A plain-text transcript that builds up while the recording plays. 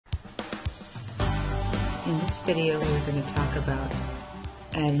In this video, we're going to talk about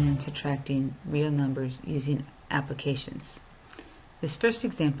adding and subtracting real numbers using applications. This first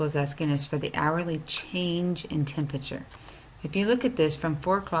example is asking us for the hourly change in temperature. If you look at this, from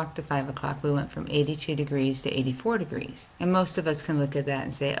 4 o'clock to 5 o'clock, we went from 82 degrees to 84 degrees. And most of us can look at that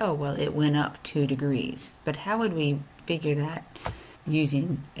and say, oh, well, it went up 2 degrees. But how would we figure that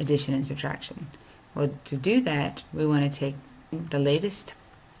using addition and subtraction? Well, to do that, we want to take the latest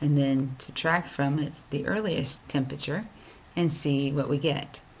and then subtract from it the earliest temperature and see what we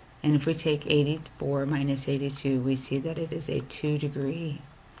get. And if we take 84 minus 82, we see that it is a 2-degree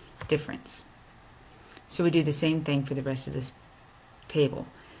difference. So we do the same thing for the rest of this table.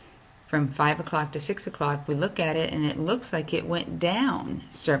 From 5 o'clock to 6 o'clock, we look at it and it looks like it went down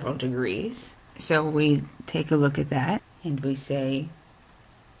several degrees. So we take a look at that and we say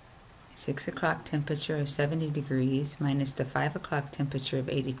 6 o'clock temperature of 70 degrees minus the 5 o'clock temperature of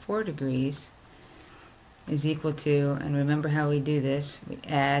 84 degrees is equal to, and remember how we do this, we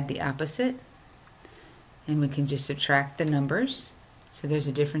add the opposite and we can just subtract the numbers. So there's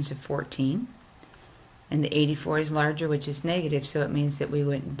a difference of 14. And the 84 is larger, which is negative, so it means that we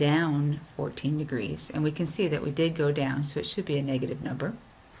went down 14 degrees. And we can see that we did go down, so it should be a negative number.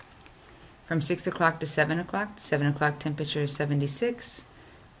 From 6 o'clock to 7 o'clock, the 7 o'clock temperature is 76,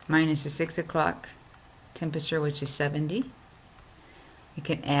 minus the 6 o'clock temperature, which is 70. You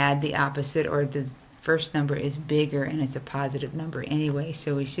can add the opposite, or the first number is bigger and it's a positive number anyway,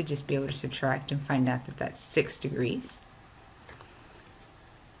 so we should just be able to subtract and find out that that's 6 degrees.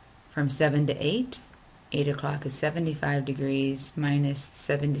 From 7 to 8, 8 o'clock is 75 degrees minus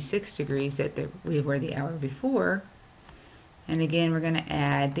 76 degrees that we were the hour before. And again, we're going to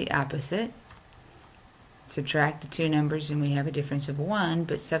add the opposite. Subtract the two numbers and we have a difference of 1,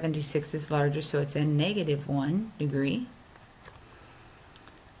 but 76 is larger, so it's a negative 1 degree.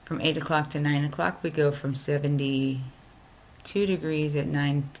 From 8 o'clock to 9 o'clock, we go from 72 degrees at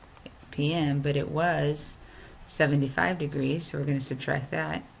 9 p.m., but it was 75 degrees, so we're going to subtract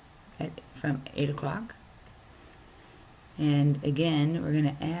that from 8 o'clock. And again, we're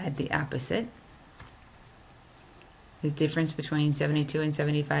going to add the opposite. The difference between 72 and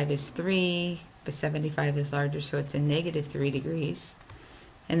 75 is 3, but 75 is larger, so it's a negative 3 degrees.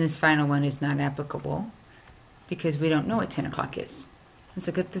 And this final one is not applicable because we don't know what 10 o'clock is. Let's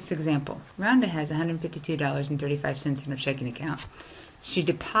look at this example. Rhonda has $152.35 in her checking account. She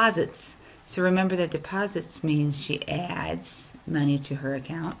deposits. So remember that deposits means she adds money to her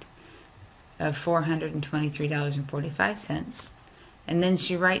account of $423.45. And then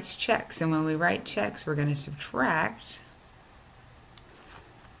she writes checks. And when we write checks, we're going to subtract.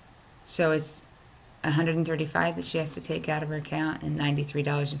 So it's $135 that she has to take out of her account and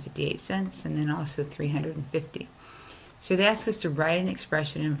 $93.58, and then also $350. So they ask us to write an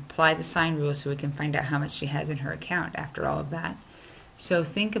expression and apply the sign rule so we can find out how much she has in her account after all of that. So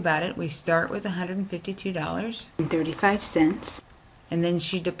think about it. We start with $152.35, and then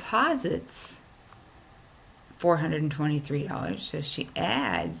she deposits $423. So she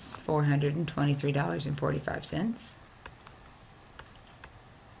adds $423.45.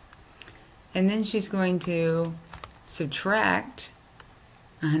 And then she's going to subtract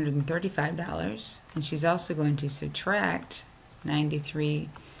 $135, and she's also going to subtract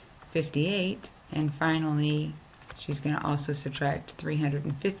 $93.58, and finally she's going to also subtract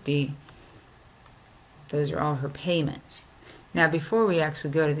 $350. Those are all her payments. Now before we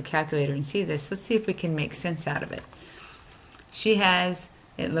actually go to the calculator and see this, let's see if we can make sense out of it. She has,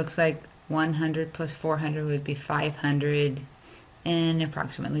 it looks like 100 plus 400 would be 500 and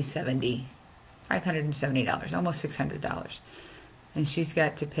approximately $570, almost $600. And she's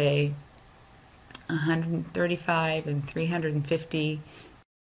got to pay $135 and $350,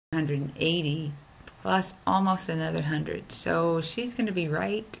 $180 plus almost another 100. So she's going to be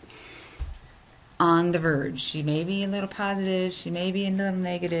right on the verge. She may be a little positive, she may be a little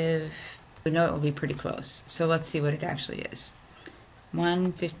negative. We know it will be pretty close. So let's see what it actually is.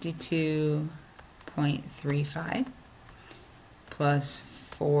 152.35 plus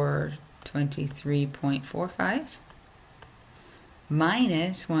 423.45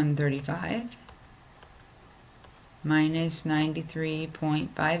 minus 135 minus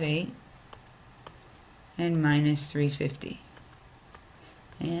 93.58 and minus 350.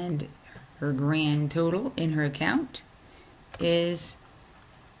 And her grand total in her account is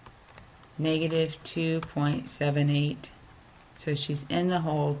negative 2.78. So she's in the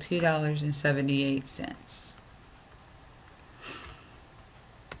hole $2.78.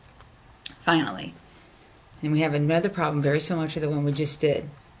 Finally, and we have another problem very similar to the one we just did.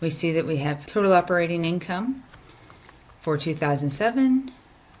 We see that we have total operating income for 2007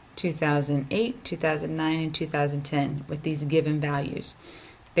 2008, 2009, and 2010 with these given values.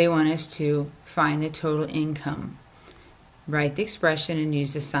 They want us to find the total income. Write the expression and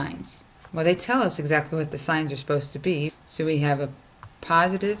use the signs. Well, they tell us exactly what the signs are supposed to be. So we have a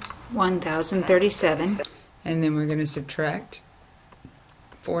positive 1,037, and then we're going to subtract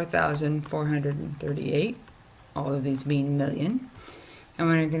 4,438, all of these being million, and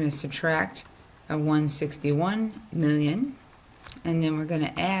we're going to subtract a 161 million, and then we're going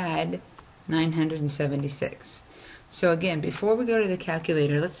to add 976. So again, before we go to the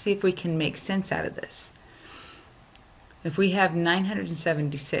calculator, let's see if we can make sense out of this. If we have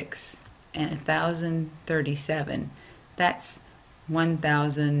 976 and 1,037, that's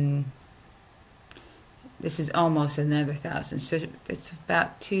 1,000. This is almost another 1,000, so it's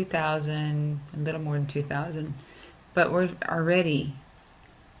about 2,000, a little more than 2,000. But we're already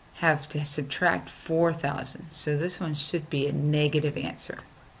have to subtract 4,000, so this one should be a negative answer.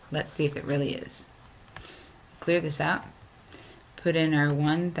 Let's see if it really is. Clear this out. Put in our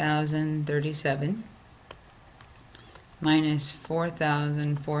 1,037 minus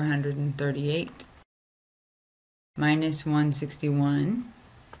 4,438 minus 161,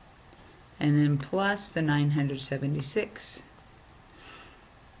 and then plus the 976.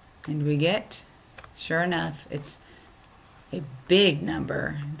 And we get, sure enough, it's a big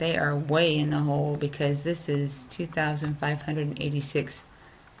number. They are way in the hole because this is $2,586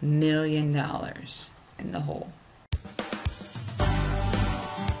 million in the hole.